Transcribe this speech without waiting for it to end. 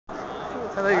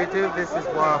Hello YouTube, this is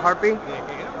Wildharpie.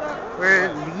 We're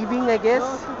leaving, I guess.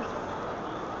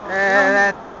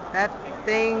 That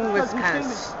thing was kind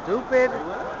of stupid.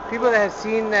 People that have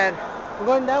seen that, we're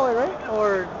going that way, right?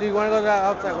 Or do you want to go the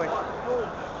outside way?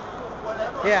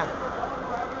 Yeah.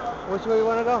 Which way you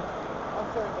want to go?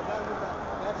 I'm sorry, but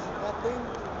that thing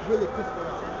really pissed me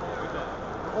off.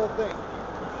 The whole thing.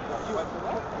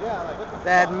 Yeah, like what the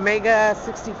That fuck? Mega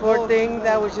 64 thing,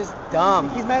 that was just dumb.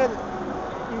 He's mad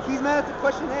at the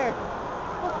questionnaire.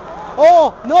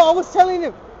 Oh, no, I was telling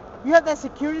him. You have that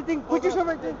security thing? Put yourself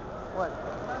right there. What?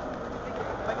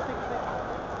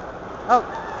 Oh,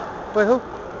 wait, who?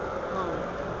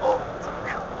 Oh,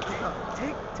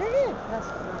 take it.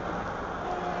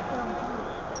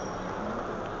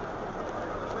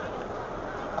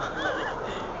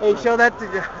 Hey, show that to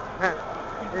you.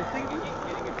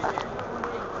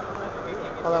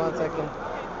 Hold on 1 second.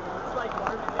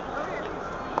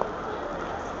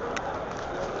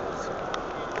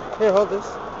 Here, hold this.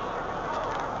 It's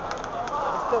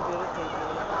still beautiful.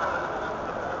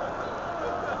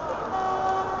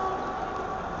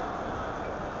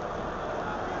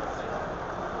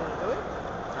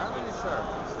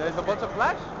 There's a bunch of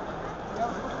flash?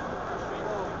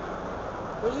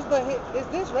 Which is is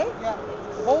this right? Yeah.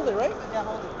 Hold it, right? Yeah,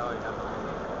 hold it. No,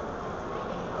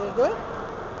 Did it do it?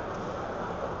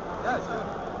 yeah, it's good.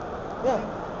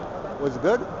 Yeah. Was it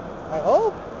good? I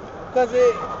hope. Because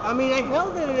I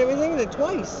held it and everything and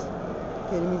twice.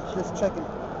 Okay, let me just check it.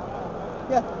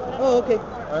 Yeah. Oh, okay.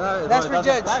 That's for that's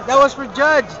Judge. flash. That was for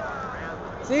Judge.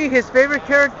 See, his favorite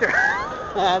character.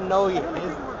 I know he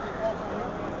is.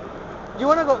 You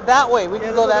want to go that way? We can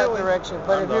Yeah, go let's go that that way. direction.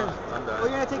 But if you're, I'm done. Well,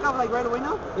 you're gonna take off like right away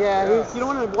now? yeah, Yeah. he's. You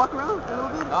don't want to walk around a little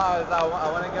bit? No, I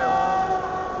want to get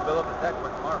home, build up the deck for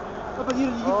tomorrow. Oh, but you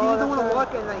Oh, don't want to that's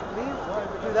walk and like leave? Do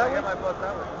I that get way? my bus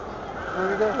that way. Are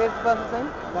we gonna hit about the same?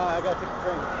 No, I gotta take the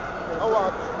train. Oh,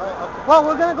 well, I'll Well,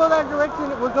 we're gonna go that direction.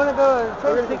 We're gonna go.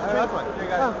 We're gonna take the train. That's fine.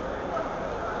 You Oh. guys.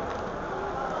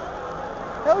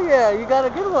 Hell yeah, you got a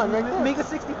good one right there. Mega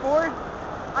 64.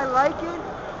 I like it.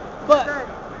 But That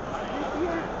this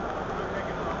year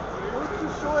it was too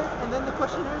short, and then the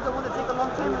questionnaire is the one that take a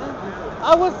long time. And then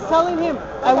I was telling him,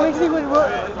 I wish he would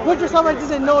put yourself right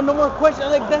there and no more questions.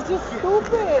 I'm like, that's just that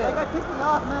stupid. guy pissed me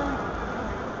off, man.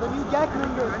 The new GAC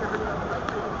member.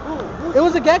 It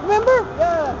was a gag member?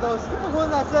 Yeah, the stupid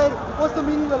one that said, "What's the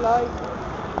meaning of life?"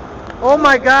 Oh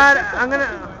my god, I'm gonna.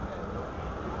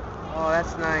 Oh,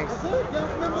 that's nice. That's it,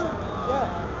 GAC member. Yeah.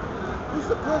 Who's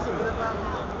the president?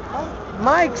 Huh?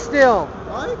 Mike still.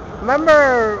 Mike?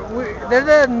 Remember, they're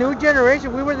the new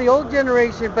generation. We were the old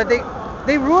generation, but they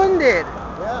ruined it.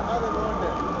 Yeah, how they ruined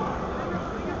it?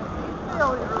 They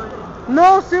always ruined it.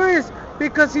 No, serious.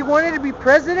 Because he wanted to be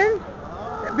president.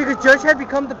 Because Judge had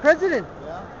become the president.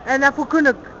 Yeah. And that fool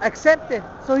couldn't accept it.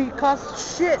 So he caused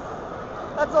shit.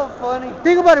 That's so funny.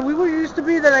 Think about it. We were used to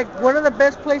be one of the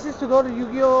best places to go to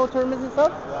Yu-Gi-Oh tournaments and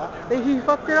stuff. Yeah. He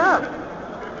fucked it up.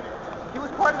 He was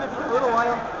part of it for a little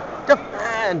while.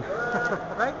 Japan.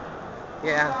 Right?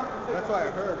 Yeah. That's what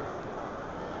I heard.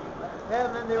 Yeah,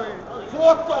 and then they were.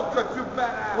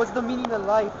 What's the meaning of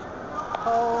life?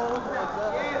 Oh my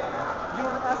god. You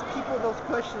don't ask people those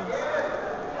questions.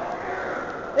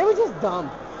 It was just dumb.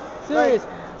 Serious.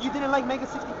 Like, you didn't like Mega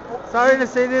 64? Sorry to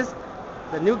say this.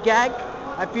 The new gag,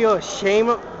 I feel ashamed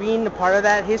of being a part of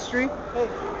that history. Hey,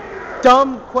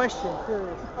 Dumb question.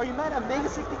 Serious. are you mad at Mega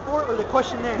 64 or the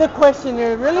questionnaire? The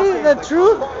questionnaire, really? Okay. The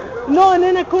truth? No, and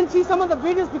then I couldn't see some of the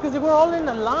videos because they were all in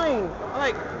a line.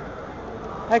 Like,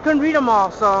 I couldn't read them all,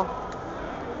 so.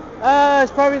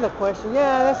 It's probably the question.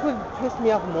 Yeah, that's what pissed me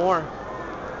off more.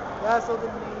 Yeah, so then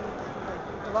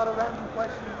like a lot of random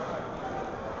questions.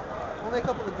 Only a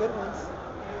couple of good ones.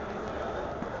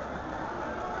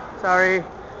 Sorry.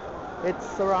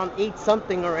 It's around 8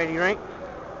 something already, right?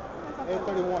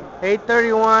 831.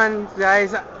 8:31,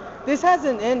 guys. This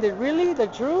hasn't ended, really? The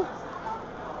truth?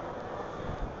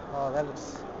 Oh, that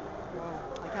looks.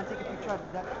 I can't take a picture of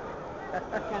that.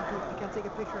 I can't take a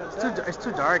picture of that. It's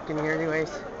too dark in here,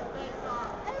 anyways.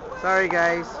 Sorry,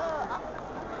 guys.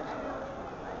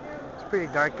 It's pretty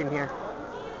dark in here.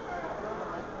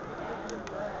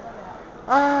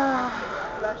 Ah.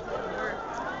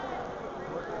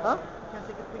 Huh? Can't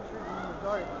take a picture in the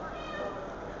dark.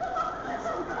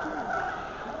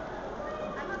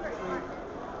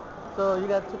 So you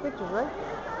got 2 pictures, right?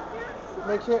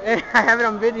 Make sure I have it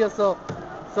on video, so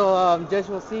Judge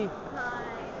will see.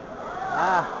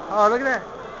 Ah, oh look at that.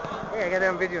 Hey, I got it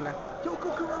on video now.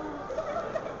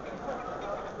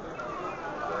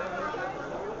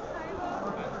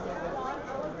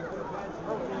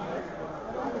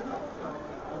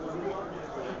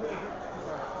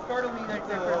 startled me right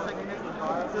there for a second.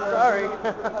 Sorry.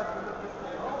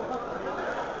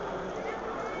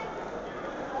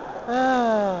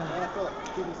 Man, I feel like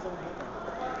shooting someone.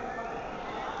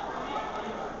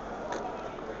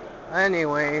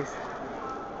 Anyways.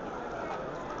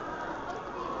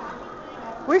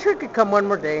 Wish we could come one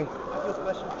more day. I feel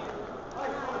special.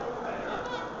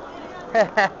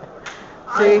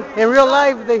 See, in real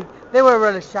life, they would have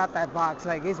really shot that box.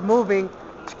 Like, it's moving.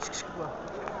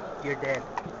 You're dead.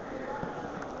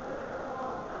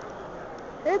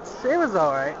 It was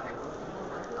alright.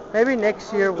 Maybe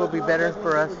next year will be better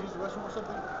for us. Use the restroom or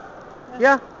something?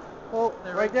 Yeah. Oh,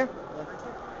 right there?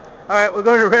 Alright, we're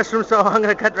going to the restroom, so I'm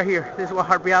going to cut right here. This is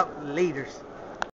Wildharpie out. Laters.